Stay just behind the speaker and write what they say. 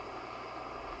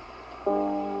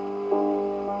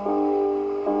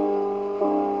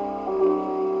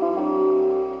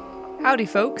Howdy,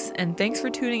 folks, and thanks for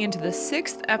tuning into the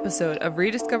 6th episode of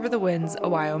Rediscover the Winds, a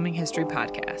Wyoming history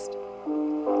podcast.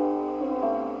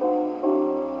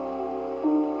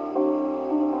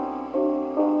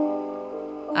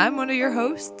 I'm one of your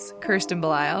hosts, Kirsten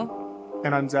Belisle.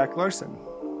 And I'm Zach Larson.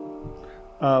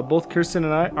 Both Kirsten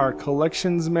and I are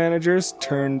collections managers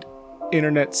turned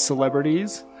internet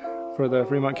celebrities for the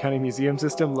Fremont County Museum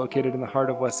System located in the heart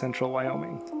of west central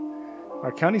Wyoming.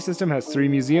 Our county system has 3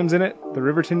 museums in it: the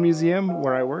Riverton Museum,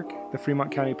 where I work, the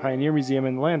Fremont County Pioneer Museum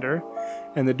in Lander,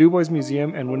 and the DuBois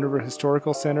Museum and Wind River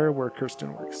Historical Center, where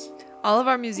Kirsten works. All of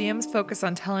our museums focus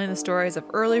on telling the stories of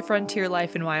early frontier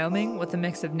life in Wyoming with a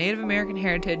mix of Native American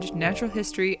heritage, natural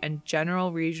history, and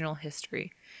general regional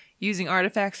history. Using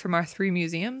artifacts from our 3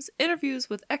 museums, interviews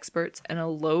with experts, and a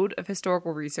load of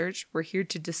historical research, we're here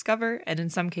to discover, and in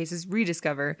some cases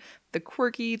rediscover, the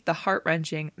quirky, the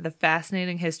heart-wrenching, the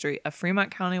fascinating history of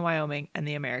Fremont County, Wyoming, and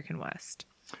the American West.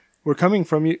 We're coming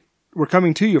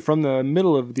to you from the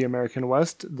middle of the American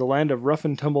West, the land of rough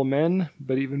and tumble men,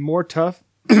 but even more tough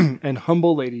and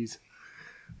humble ladies.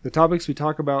 The topics we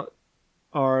talk about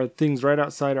are things right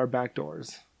outside our back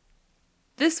doors.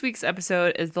 This week's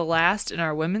episode is the last in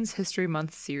our Women's History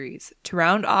Month series. To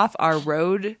round off our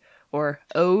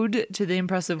ode to the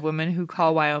impressive women who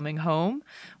call Wyoming home,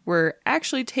 we're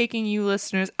actually taking you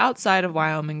listeners outside of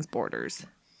Wyoming's borders.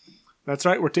 That's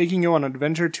right, we're taking you on an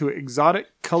adventure to exotic,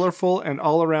 colorful, and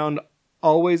all-around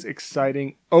always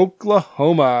exciting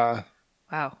Oklahoma.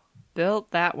 Wow,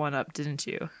 built that one up, didn't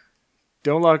you?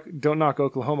 Don't knock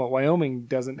Oklahoma. Wyoming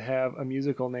doesn't have a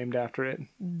musical named after it.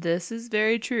 This is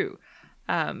very true.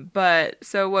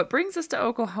 So what brings us to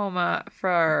Oklahoma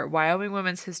for Wyoming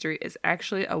women's history is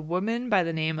actually a woman by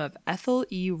the name of Ethel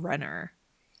E. Renner.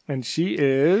 And she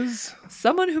is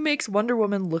someone who makes Wonder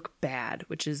Woman look bad,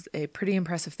 which is a pretty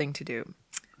impressive thing to do.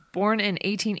 Born in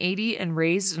 1880 and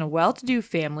raised in a well-to-do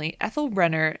family, Ethel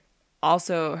Renner,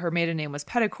 also her maiden name was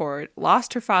Petticord,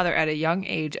 lost her father at a young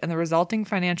age, and the resulting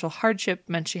financial hardship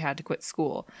meant she had to quit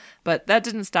school. But that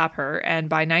didn't stop her, and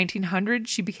by 1900,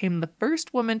 she became the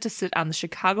first woman to sit on the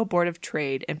Chicago Board of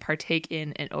Trade and partake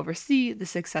in and oversee the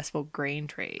successful grain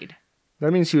trade.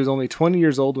 That means she was only 20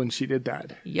 years old when she did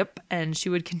that. Yep, and she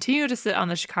would continue to sit on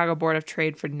the Chicago Board of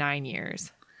Trade for 9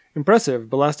 years. Impressive,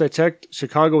 but last I checked,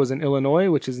 Chicago was in Illinois,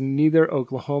 which is neither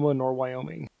Oklahoma nor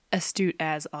Wyoming. Astute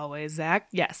as always, Zach.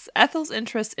 Yes, Ethel's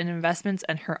interest in investments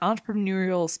and her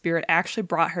entrepreneurial spirit actually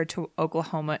brought her to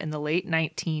Oklahoma in the late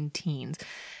 19-teens,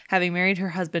 having married her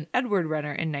husband Edward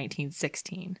Renner in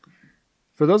 1916.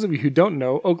 For those of you who don't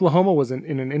know, Oklahoma was in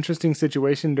an interesting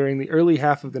situation during the early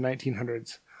half of the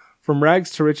 1900s. From rags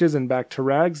to riches and back to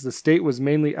rags, the state was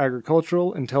mainly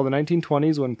agricultural until the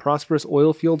 1920s when prosperous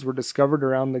oil fields were discovered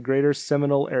around the greater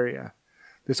Seminole area.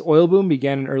 This oil boom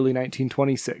began in early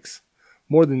 1926.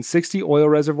 More than 60 oil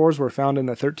reservoirs were found in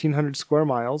the 1,300 square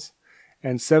miles,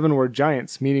 and 7 were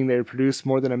giants, meaning they produced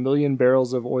more than 1 million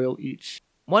barrels of oil each.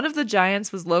 One of the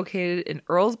giants was located in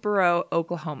Earlsboro,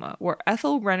 Oklahoma, where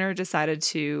Ethel Renner decided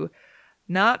to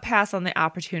not pass on the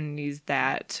opportunities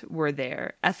that were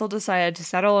there. Ethel decided to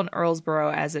settle in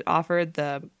Earlsboro as it offered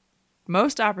the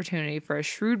most opportunity for a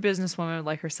shrewd businesswoman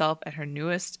like herself and her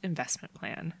newest investment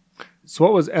plan. So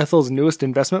what was Ethel's newest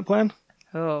investment plan?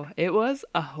 Oh, it was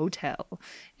a hotel.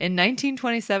 In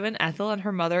 1927, Ethel and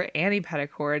her mother, Annie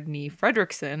Petticord, née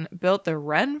Frederickson, built the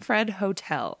Renfred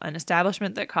Hotel, an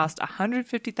establishment that cost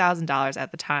 $150,000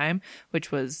 at the time,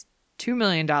 which was $2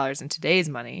 million in today's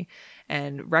money,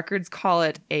 and records call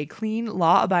it a clean,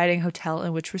 law-abiding hotel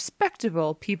in which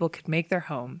respectable people could make their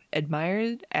home,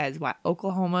 admired as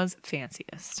Oklahoma's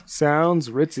fanciest. Sounds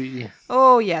ritzy.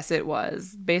 Oh, yes, it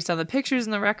was. Based on the pictures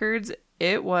and the records,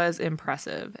 it was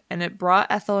impressive, and it brought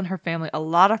Ethel and her family a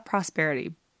lot of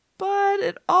prosperity, but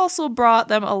it also brought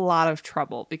them a lot of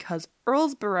trouble because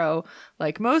Earlsboro,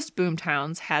 like most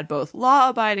boomtowns, had both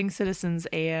law-abiding citizens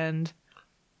and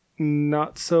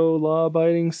not so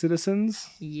law-abiding citizens.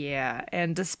 Yeah,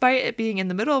 and despite it being in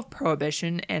the middle of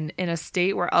Prohibition and in a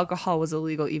state where alcohol was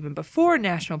illegal even before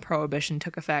national prohibition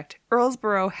took effect,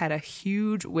 Earlsboro had a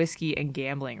huge whiskey and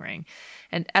gambling ring,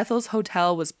 and Ethel's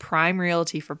hotel was prime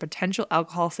realty for potential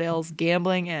alcohol sales,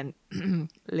 gambling, and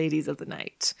ladies of the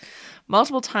night.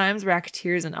 Multiple times,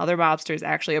 racketeers and other mobsters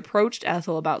actually approached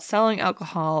Ethel about selling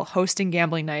alcohol, hosting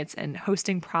gambling nights, and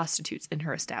hosting prostitutes in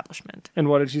her establishment. And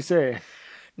what did she say?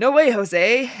 No way,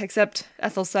 Jose, except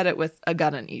Ethel said it with a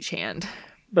gun in each hand.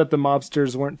 Bet the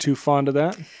mobsters weren't too fond of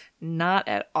that. Not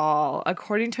at all.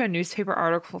 According to a newspaper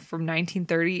article from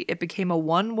 1930, it became a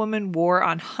one-woman war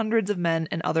on hundreds of men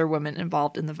and other women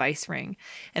involved in the vice ring.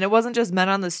 And it wasn't just men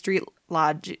on the street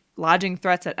lodging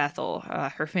threats at Ethel.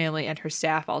 Her family and her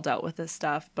staff all dealt with this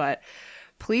stuff, but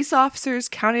police officers,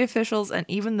 county officials, and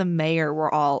even the mayor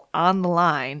were all on the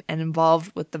line and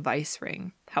involved with the vice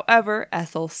ring. However,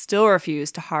 Ethel still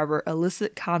refused to harbor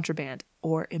illicit contraband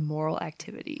or immoral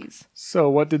activities. So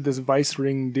what did this vice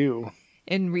ring do?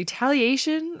 In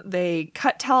retaliation, they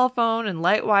cut telephone and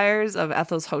light wires of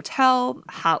Ethel's hotel.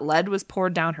 Hot lead was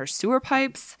poured down her sewer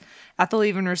pipes. Ethel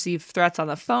even received threats on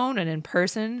the phone and in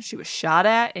person. She was shot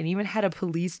at and even had a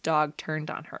police dog turned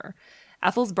on her.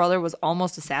 Ethel's brother was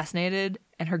almost assassinated,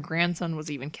 and her grandson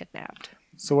was even kidnapped.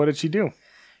 So what did she do?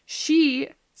 She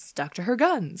stuck to her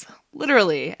guns,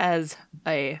 literally, as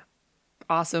a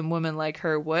awesome woman like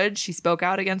her would. She spoke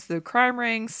out against the crime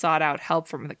ring, sought out help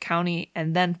from the county,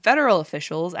 and then federal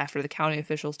officials, after the county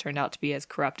officials turned out to be as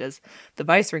corrupt as the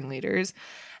vice ring leaders.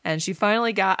 And she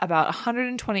finally got about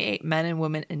 128 men and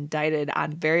women indicted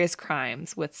on various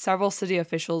crimes, with several city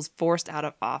officials forced out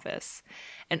of office.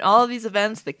 And all of these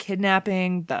events, the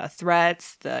kidnapping, the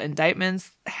threats, the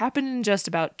indictments, happened in just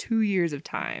about 2 years of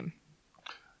time.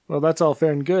 Well, that's all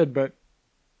fair and good, but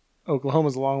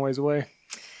Oklahoma's a long ways away.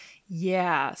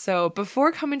 Yeah, so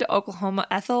before coming to Oklahoma,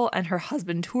 Ethel and her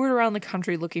husband toured around the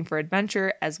country looking for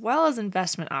adventure as well as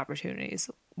investment opportunities.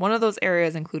 One of those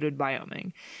areas included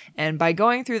Wyoming. And by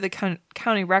going through the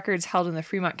county records held in the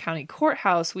Fremont County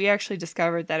Courthouse, we actually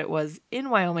discovered that it was in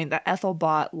Wyoming that Ethel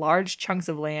bought large chunks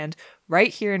of land right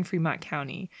here in Fremont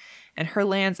County. And her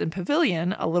lands in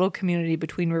Pavilion, a little community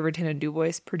between Riverton and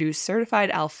DuBois, produced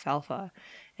certified alfalfa.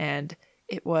 And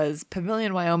it was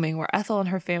Pavilion, Wyoming, where Ethel and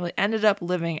her family ended up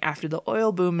living after the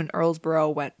oil boom in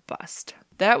Earlsboro went bust.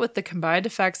 That, with the combined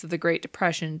effects of the Great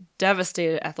Depression,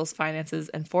 devastated Ethel's finances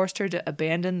and forced her to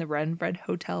abandon the Red Bread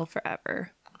Hotel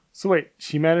forever. So wait,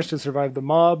 she managed to survive the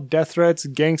mob, death threats,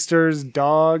 gangsters,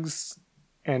 dogs,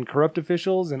 and corrupt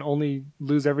officials, and only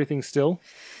lose everything still?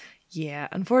 Yeah,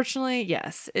 unfortunately,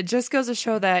 yes. It just goes to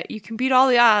show that you can beat all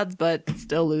the odds, but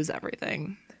still lose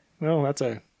everything. Well, that's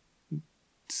a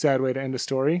sad way to end a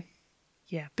story.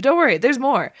 Yeah, but don't worry, there's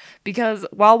more. Because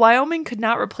while Wyoming could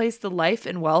not replace the life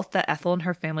and wealth that Ethel and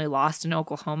her family lost in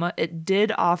Oklahoma, it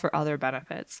did offer other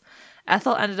benefits.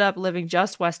 Ethel ended up living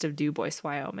just west of DuBois,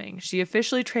 Wyoming. She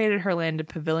officially traded her land in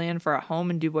Pavilion for a home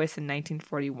in DuBois in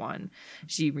 1941.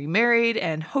 She remarried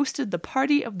and hosted the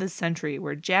Party of the Century,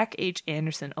 where Jack H.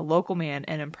 Anderson, a local man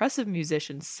and impressive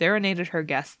musician, serenaded her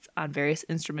guests on various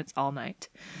instruments all night.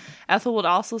 Ethel would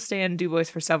also stay in DuBois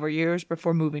for several years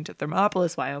before moving to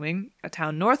Thermopolis, Wyoming, a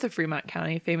town north of Fremont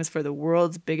County famous for the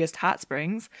world's biggest hot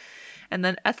springs. And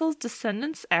then Ethel's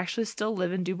descendants actually still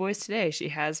live in DuBois today. She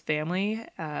has family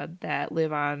that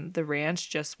live on the ranch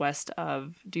just west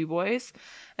of DuBois.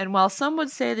 And while some would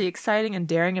say the exciting and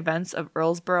daring events of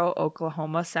Earlsboro,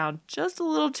 Oklahoma sound just a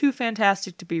little too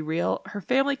fantastic to be real, her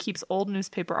family keeps old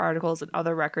newspaper articles and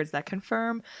other records that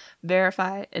confirm,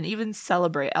 verify, and even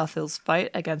celebrate Ethel's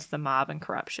fight against the mob and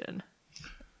corruption.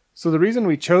 So the reason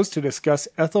we chose to discuss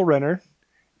Ethel Renner,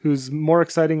 whose more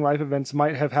exciting life events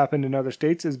might have happened in other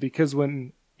states, is because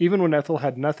even when Ethel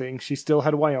had nothing, she still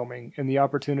had Wyoming and the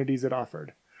opportunities it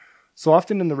offered. So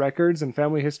often in the records and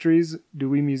family histories do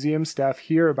we museum staff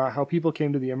hear about how people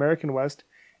came to the American West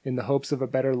in the hopes of a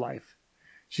better life.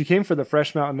 She came for the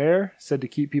fresh mountain air, said to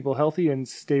keep people healthy and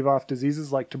stave off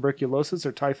diseases like tuberculosis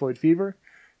or typhoid fever,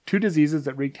 two diseases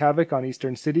that wreaked havoc on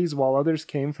eastern cities, while others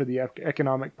came for the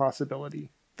economic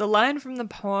possibility. The line from the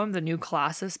poem The New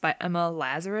Colossus by Emma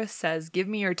Lazarus says, "Give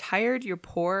me your tired, your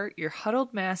poor, your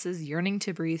huddled masses yearning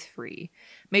to breathe free."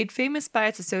 Made famous by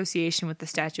its association with the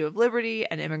Statue of Liberty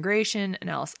and immigration and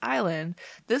Ellis Island,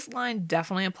 this line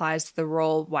definitely applies to the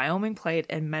role Wyoming played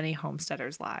in many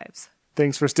homesteaders' lives.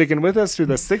 Thanks for sticking with us through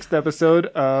the 6th episode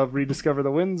of Rediscover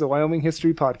the Winds, a Wyoming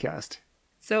history podcast.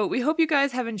 So we hope you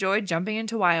guys have enjoyed jumping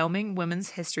into Wyoming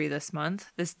women's history this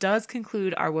month. This does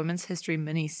conclude our women's history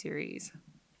mini-series.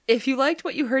 If you liked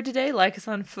what you heard today, like us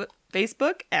on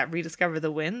Facebook at Rediscover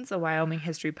the Winds, a Wyoming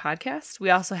history podcast. We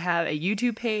also have a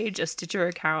YouTube page, a Stitcher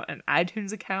account, an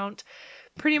iTunes account.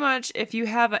 Pretty much, if you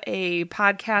have a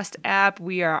podcast app,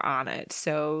 we are on it.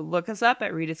 So look us up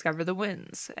at Rediscover the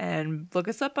Winds, and look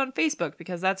us up on Facebook,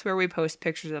 because that's where we post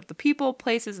pictures of the people,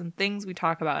 places, and things we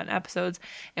talk about in episodes,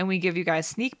 and we give you guys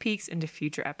sneak peeks into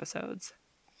future episodes.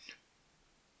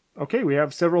 Okay, we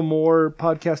have several more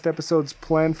podcast episodes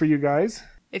planned for you guys.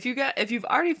 If you've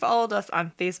already followed us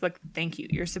on Facebook, thank you.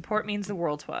 Your support means the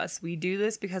world to us. We do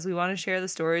this because we want to share the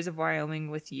stories of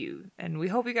Wyoming with you, and we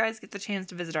hope you guys get the chance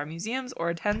to visit our museums or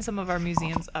attend some of our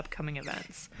museum's upcoming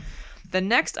events. The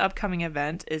next upcoming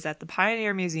event is at the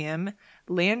Pioneer Museum,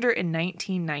 Lander in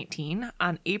 1919.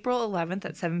 On April 11th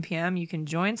at 7 p.m., you can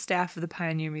join staff of the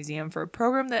Pioneer Museum for a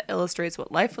program that illustrates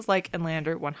what life was like in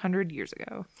Lander 100 years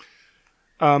ago.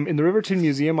 In the Riverton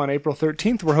Museum on April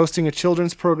 13th, we're hosting a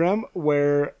children's program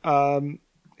where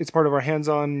it's part of our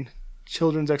hands-on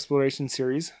children's exploration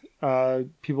series.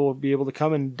 People will be able to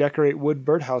come and decorate wood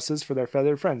birdhouses for their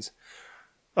feathered friends.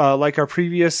 Like our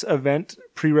previous event,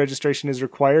 pre-registration is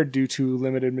required due to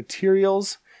limited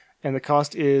materials, and the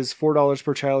cost is $4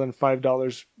 per child and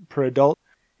 $5 per adult.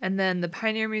 And then the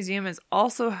Pioneer Museum is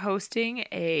also hosting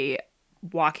a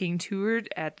walking tour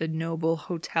at the Noble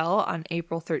Hotel on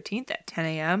April 13th at 10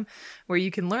 a.m., where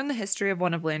you can learn the history of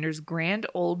one of Lander's grand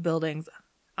old buildings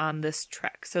on this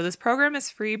trek. So this program is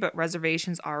free, but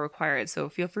reservations are required, so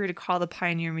feel free to call the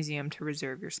Pioneer Museum to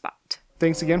reserve your spot.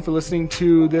 Thanks again for listening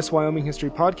to this Wyoming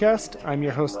History Podcast. I'm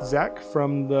your host, Zach,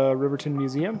 from the Riverton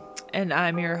Museum. And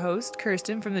I'm your host,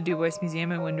 Kirsten, from the Du Bois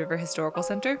Museum and Wind River Historical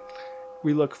Center.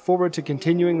 We look forward to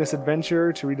continuing this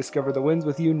adventure to rediscover the winds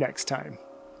with you next time.